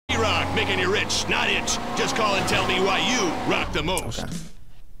rock, making you rich, not itch. Just call and tell me why you rock the most. Okay.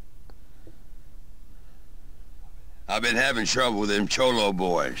 I've been having trouble with them Cholo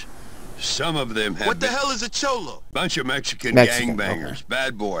boys. Some of them have. What the hell is a Cholo? Bunch of Mexican gangbangers, okay.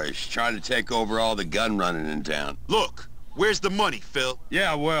 bad boys, trying to take over all the gun running in town. Look, where's the money, Phil?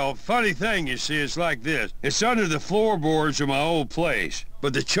 Yeah, well, funny thing, you see, it's like this. It's under the floorboards of my old place.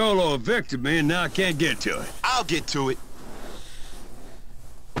 But the Cholo evicted me and now I can't get to it. I'll get to it.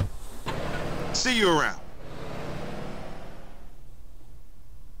 See you around.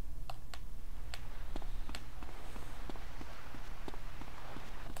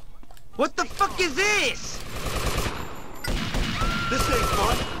 What the fuck is this? This ain't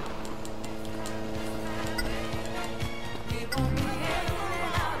fun.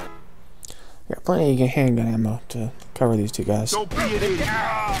 Got plenty of handgun ammo to cover these two guys. Don't be an idiot.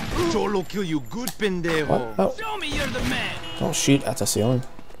 Cholo kill you good, pendejo. What? Oh. Show me you're the man. Don't shoot at the ceiling.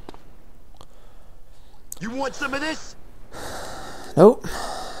 You want some of this? Nope.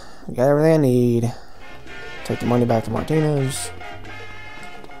 Got everything I need. Take the money back to Martinez.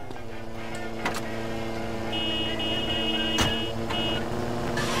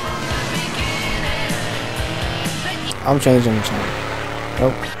 I'm changing the channel.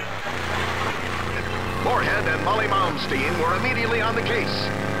 Nope. Moorhead and Molly Malmsteen were immediately on the case.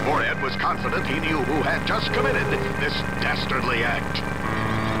 Moorhead was confident he knew who had just committed this dastardly act.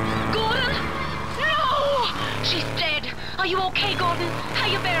 Gordon? No! She's dead. Are you okay, Gordon? How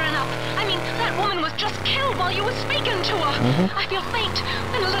you bearing up? I mean, that woman was just killed while you were speaking to her. I feel faint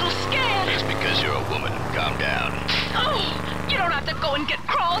and a little scared. It's because you're a woman. Calm down. Oh, you don't have to go and get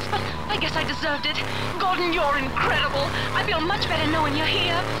crawls, but I guess I deserved it. Gordon, you're incredible. I feel much better knowing you're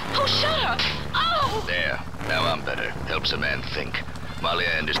here. Who shot her? Oh! There. Now I'm better. Helps a man think. Molly,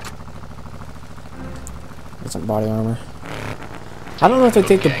 I understand. Get some body armor. I don't know if they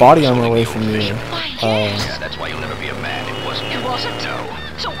take the body armor away from you. Yeah, that's why you'll never be a man. It wasn't. It wasn't? No.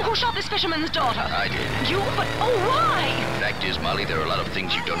 So who shot this fisherman's daughter? I did. You? But, oh, why? Fact is, Molly, there are a lot of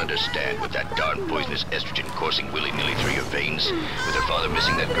things you don't understand with that darn poisonous estrogen coursing willy-nilly through your veins. With her father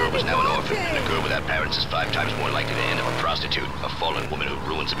missing, that girl was now an orphan, and a girl without parents is 5 times more likely to end up a prostitute, a fallen woman who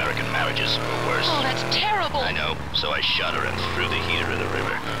ruins American marriages, or worse. Oh, that's terrible. I know, so I shot her and threw the heater in the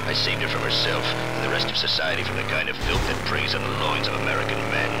river. I saved her from herself, and the rest of society from the kind of filth that preys on the loins of American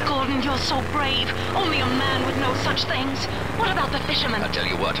men. Gordon, you're so brave. Only a man would know such things. What about the fisherman? I'll tell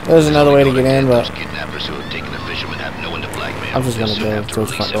you what. There's another way to get in, but those kidnappers who have taken the fisherman have no one to blackmail. I'm just gonna They'll soon go have to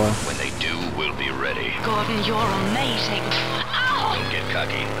towards the front release him. door. When they do, we'll be ready. Gordon, you're amazing. Ow! Don't get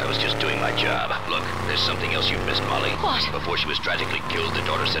cocky. I was just doing my job. Look, there's something else you missed, Molly. What? Before she was tragically killed, the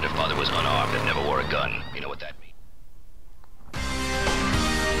daughter said her father was unarmed and never wore a gun. You know what that means?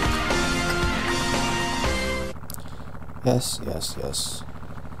 yes, yes, yes.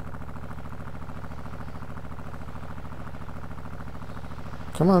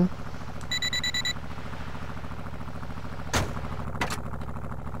 Come on.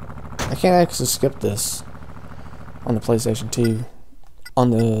 I can't actually skip this on the PlayStation 2. On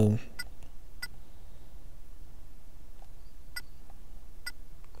the...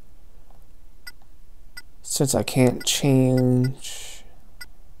 Since I can't change...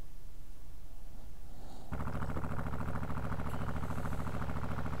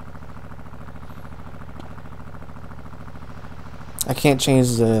 I can't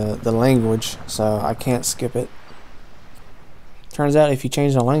change the language, so I can't skip it. Turns out if you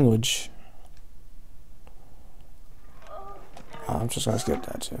change the language... I'm just gonna skip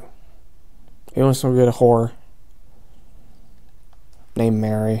that too. He wants to get a whore named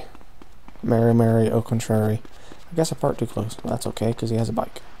Mary. Mary, au contrary. I guess I parked too close. That's okay, because he has a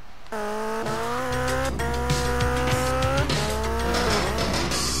bike.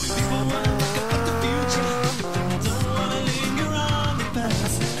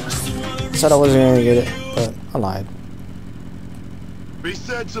 Said I wasn't gonna get it, but I lied. Be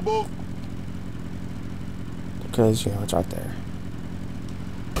sensible. Because, you know, it's right there.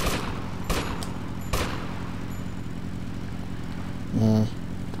 I'll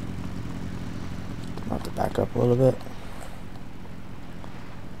have to back up a little bit.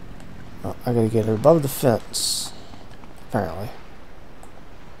 Oh, I gotta get her above the fence. Apparently.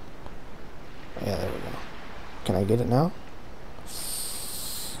 Yeah, there we go. Can I get it now?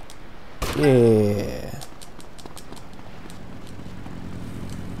 Yeah.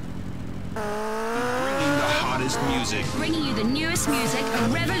 Music. Bringing you the newest music, a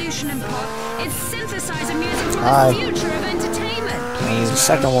revolution in pop. It's synthesizer music to Hi. the future of entertainment. And the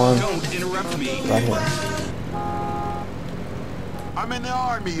second one, Don't interrupt me. right here. I'm in the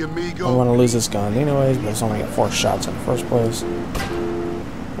army, amigo. I want to lose this gun anyways, but it's only got 4 shots in the first place.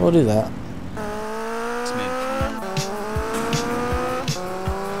 We'll do that. It's me.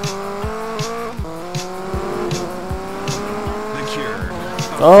 The cure.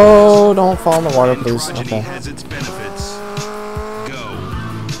 Oh, don't fall in the water, please. Androgyny Okay. has its benefits. Go.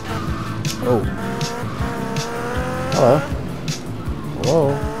 Oh. Hello. Whoa.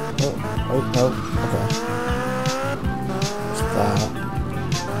 Oh, wait, no. Okay. What's that?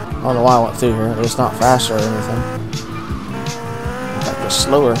 I don't know why I went through here. It's not faster or anything. In fact, it's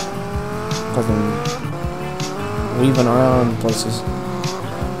slower. Fucking weaving around places. I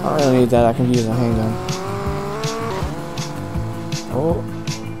don't really need that. I can use a handgun. Oh.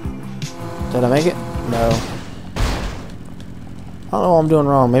 Did I make it? No. I don't know what I'm doing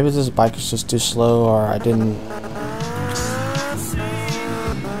wrong. Maybe this bike is just too slow, or I didn't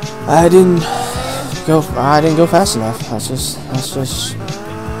go fast enough. That's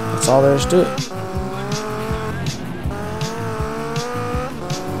all there is to it.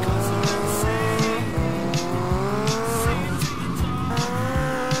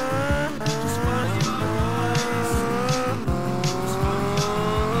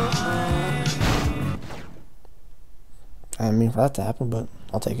 I didn't mean for that to happen, but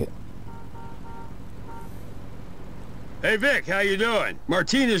I'll take it. Hey, Vic, how you doing?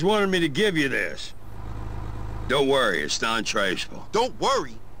 Martinez wanted me to give you this. Don't worry, it's non-traceable. Don't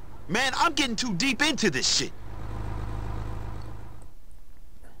worry. Man, I'm getting too deep into this shit.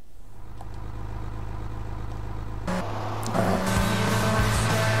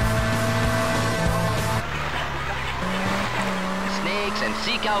 Snakes and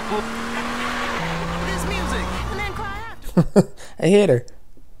seek out food. This music, and then cry out. I hit her.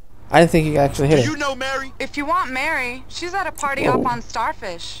 I didn't think he actually hit Do her. you know Mary? If you want Mary, she's at a party Whoa. up on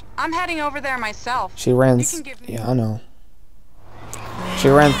Starfish. I'm heading over there myself. She ran. You can give me- Yeah, I know. She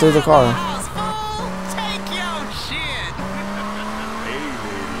ran through the car. Take your shit.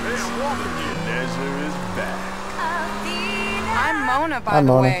 I'm Mona, by Hi, the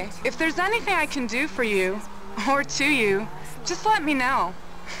Mona. way. If there's anything I can do for you, or to you, just let me know.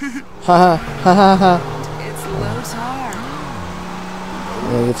 Ha ha ha ha. It's low tar.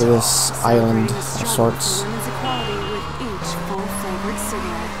 Yeah, get to this island of sorts. Women's equality with each full-flavored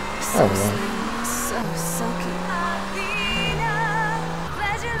cigarette. So Oh, yeah. sweet, so silky.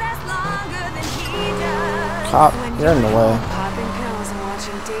 Cop, you're in the way. Popping pills and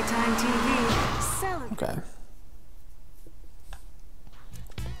watching daytime TV. Celebrate. Okay.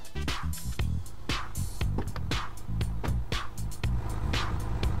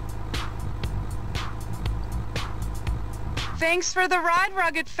 Thanks for the ride,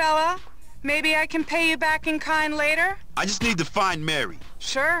 rugged fella. Maybe I can pay you back in kind later? I just need to find Mary.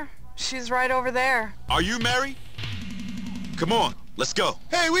 Sure. She's right over there. Are you Mary? Come on, let's go.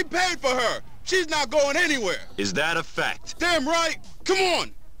 Hey, we paid for her. She's not going anywhere. Is that a fact? Damn right. Come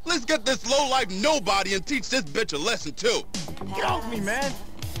on. Let's get this lowlife nobody and teach this bitch a lesson too. Get off me, man.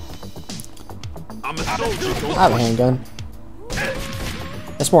 I'm a soldier. I have a handgun.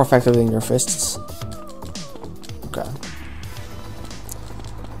 It's more effective than your fists. Okay.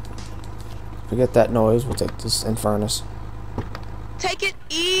 Forget that noise. We'll take this Infernus. Take it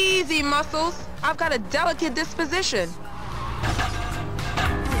easy, Muscles. I've got a delicate disposition.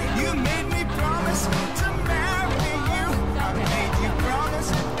 You made me promise to marry you. I made you promise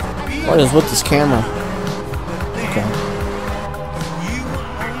to be What is with this camera? Okay. you were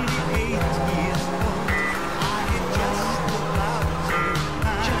only 8 years old. I had just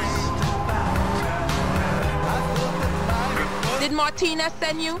about Did Martinez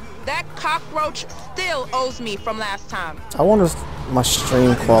send you? That cockroach still owes me from last time. I wonder if my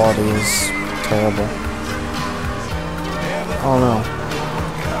stream quality is terrible. I don't know.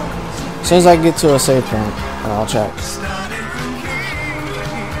 As soon as I get to a save point, I'll check.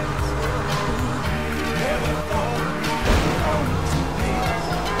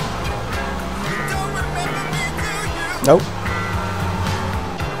 Nope.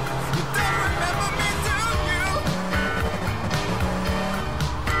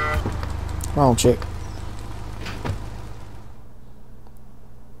 Come on, chick.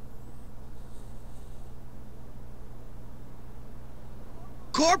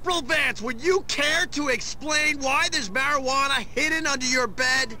 Corporal Vance, would you care to explain why there's marijuana hidden under your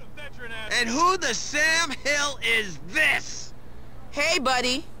bed? And who the Sam Hill is this? Hey,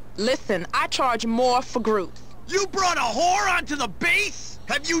 buddy. Listen, I charge more for groups. You brought a whore onto the base?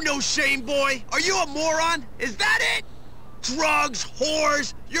 Have you no shame, boy? Are you a moron? Is that it? Drugs,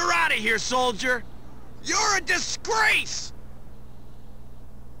 whores, you're out of here, soldier. You're a disgrace!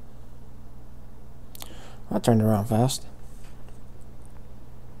 I turned around fast.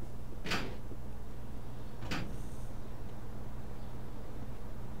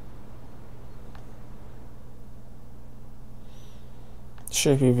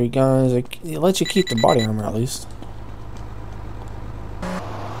 Shake your guns. It lets you keep the body armor at least.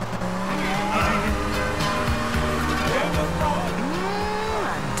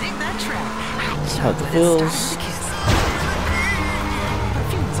 How the feels.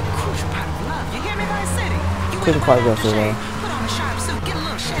 Couldn't quite go through there.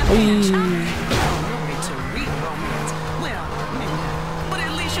 But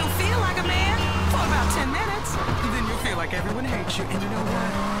at least you'll feel like a man for about 10 minutes. Then you'll feel like everyone hates you, and you know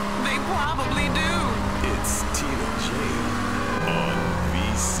what? They probably do. It's Tina J on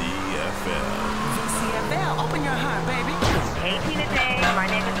VCFL. VCFL, open your heart, baby. Hey, Tina J. My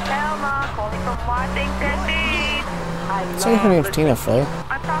name is Thelma, calling from Washington, D.C. Say her name's Tina Fey.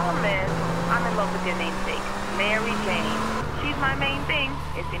 My problem is, I'm in love with your namesake, Mary Jane. She's my main thing,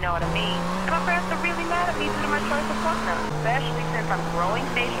 if you know what I mean. And my parents are really mad at me due to my choice of partner, especially since I'm growing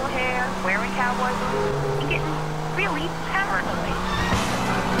facial hair, wearing cowboy boots, and getting really paranoid.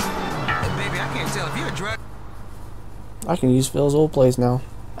 Baby, I can't tell if you're a drug. I can use Phil's old place now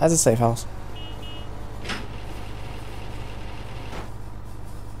as a safe house.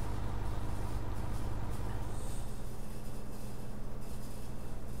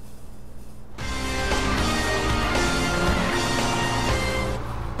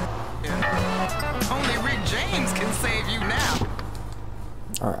 Only Rick James can save you now.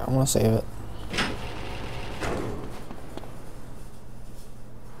 Alright, I want to save it.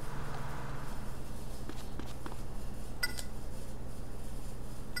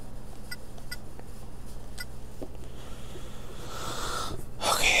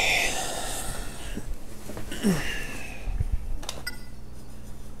 Okay.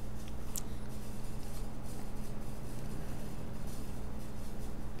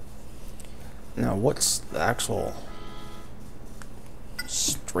 Now, what's the actual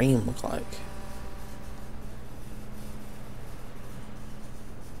stream look like?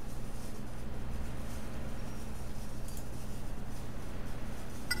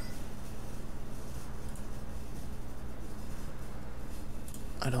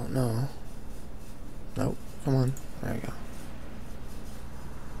 I don't know. Nope. Come on. There you go.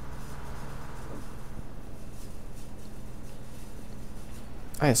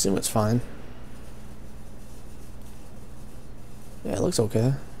 I assume it's fine. Yeah, it looks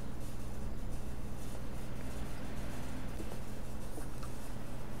okay.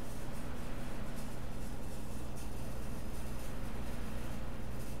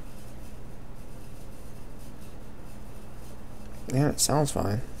 Yeah, it sounds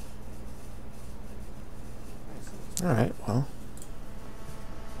fine. Alright, well.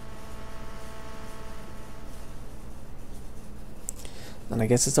 Then I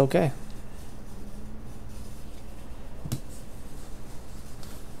guess it's okay.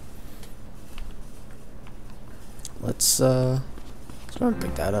 Let's go and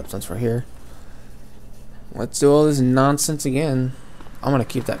pick that up since we're here. Let's do all this nonsense again. I'm gonna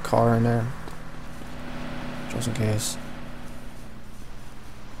keep that car in there, just in case.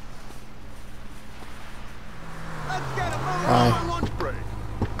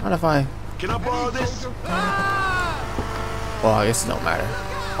 What if I? Can I borrow this? Well, I guess it don't matter.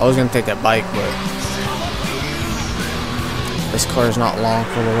 I was gonna take that bike, but this car is not long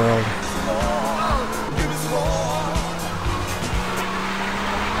for the world.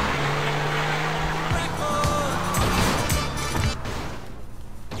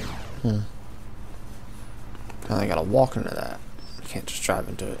 Now I gotta walk into that. I can't just drive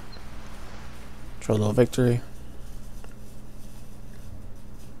into it. Show a little victory.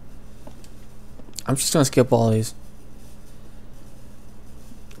 I'm just gonna skip all these.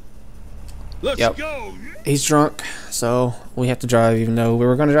 Let's go. He's drunk, so we have to drive, even though we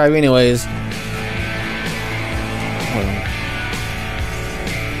were gonna drive anyways. It's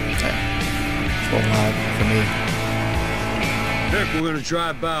going live for me. Vic, we're gonna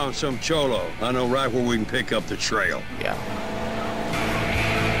drive by on some cholo. I know right where we can pick up the trail. Yeah.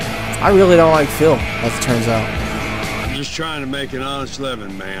 I really don't like Phil, as it turns out. I'm just trying to make an honest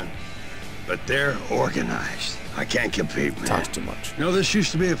living, man. But they're organized. I can't compete, man. Talks too much. You know, this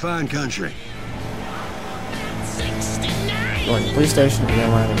used to be a fine country. Going to the police station, and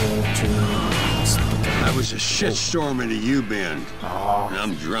then we're gonna go to hospital. That was a shitstorm in a U-bend. Oh. And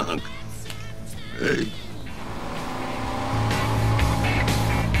I'm drunk. Hey.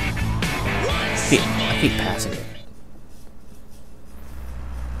 I keep passing it.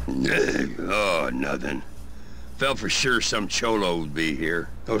 Oh, nothing. Felt for sure some cholo would be here.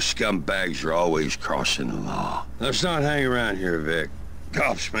 Those scumbags are always crossing the law. Let's not hang around here, Vic.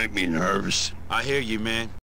 Cops make me nervous. I hear you, man.